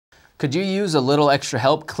Could you use a little extra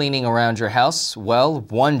help cleaning around your house? Well,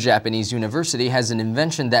 one Japanese university has an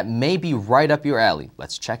invention that may be right up your alley.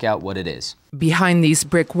 Let's check out what it is. Behind these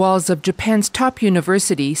brick walls of Japan's top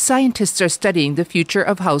university, scientists are studying the future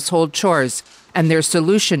of household chores and their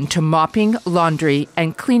solution to mopping, laundry,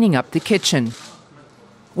 and cleaning up the kitchen.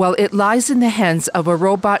 Well, it lies in the hands of a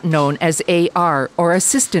robot known as AR, or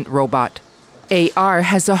Assistant Robot. AR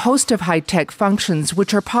has a host of high-tech functions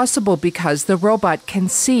which are possible because the robot can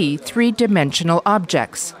see three-dimensional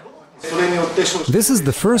objects. This is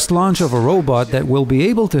the first launch of a robot that will be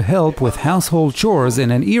able to help with household chores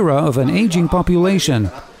in an era of an aging population.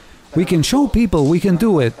 We can show people we can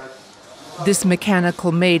do it. This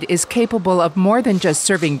mechanical maid is capable of more than just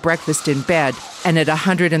serving breakfast in bed, and at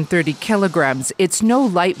 130 kilograms, it's no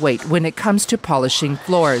lightweight when it comes to polishing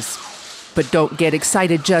floors. But don't get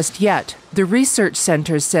excited just yet. The research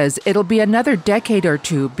center says it'll be another decade or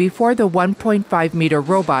two before the 1.5-meter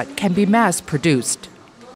robot can be mass-produced.